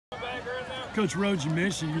Coach Rhoades, you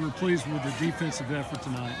mentioned you were pleased with the defensive effort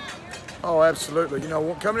tonight. Oh, absolutely. You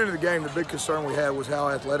know, coming into the game, the big concern we had was how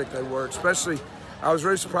athletic they were. Especially, I was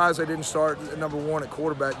really surprised they didn't start at number 1 at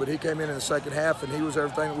quarterback, but he came in the second half and he was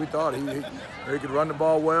everything that we thought. He could run the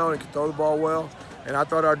ball well, he could throw the ball well, and I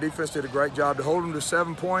thought our defense did a great job to hold them to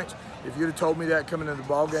 7 points. If you'd have told me that coming into the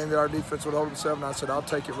ball game that our defense would hold them to 7, I said I'll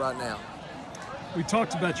take it right now. We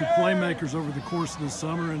talked about your playmakers over the course of the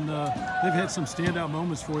summer, and they've had some standout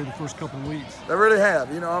moments for you the first couple of weeks. They really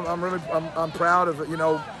have. You know, I'm proud of it. You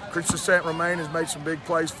know, Christian St. Romain has made some big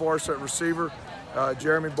plays for us at receiver.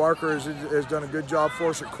 Jeremy Barker has done a good job for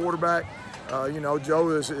us at quarterback. You know, Joe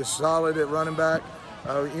is solid at running back.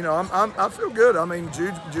 You know, I feel good. I mean,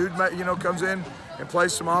 Jude, you know, comes in and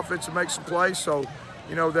plays some offense and makes some plays. So,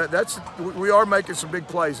 you know, we are making some big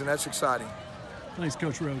plays, and that's exciting. Thanks,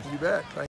 Coach Rhoades. You bet. Thanks.